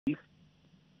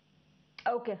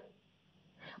Okay.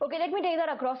 Okay, let me take that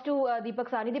across to Deepak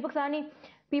Sahni. Deepak Sahni,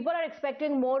 people are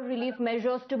expecting more relief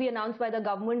measures to be announced by the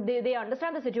government. They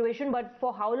understand the situation, but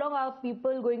for how long are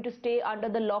people going to stay under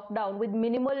the lockdown with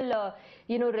minimal,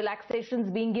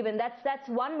 relaxations being given? That's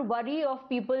one worry of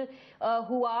people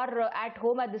who are at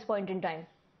home at this point in time.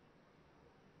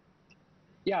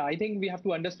 Yeah, I think we have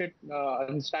to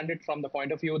understand it from the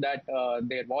point of view that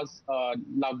there was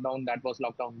lockdown, that was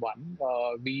lockdown one.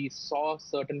 We saw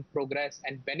certain progress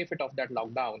and benefit of that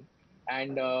lockdown,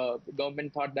 and the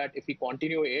government thought that if we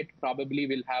continue it, probably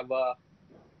we'll have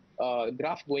a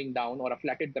graph going down or a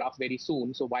flatted graph very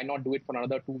soon. So why not do it for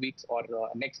another 2 weeks or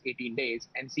next 18 days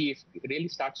and see if it really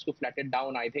starts to flatten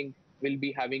down? I think we'll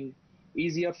be having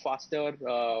easier, faster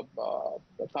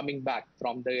coming back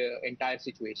from the entire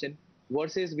situation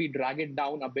versus we drag it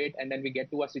down a bit and then we get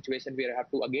to a situation where we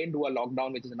have to again do a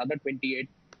lockdown, which is another 28,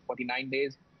 49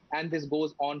 days. And this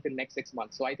goes on till next 6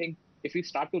 months. So I think if we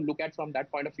start to look at from that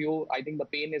point of view, I think the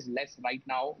pain is less right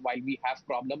now while we have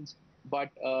problems.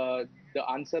 But the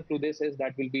answer to this is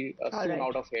that we'll be All soon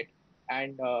out right. of it.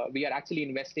 And we are actually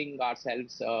investing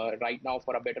ourselves right now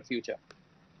for a better future.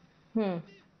 Hmm.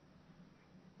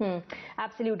 Hmm.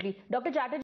 Absolutely. Dr. Chatterjee.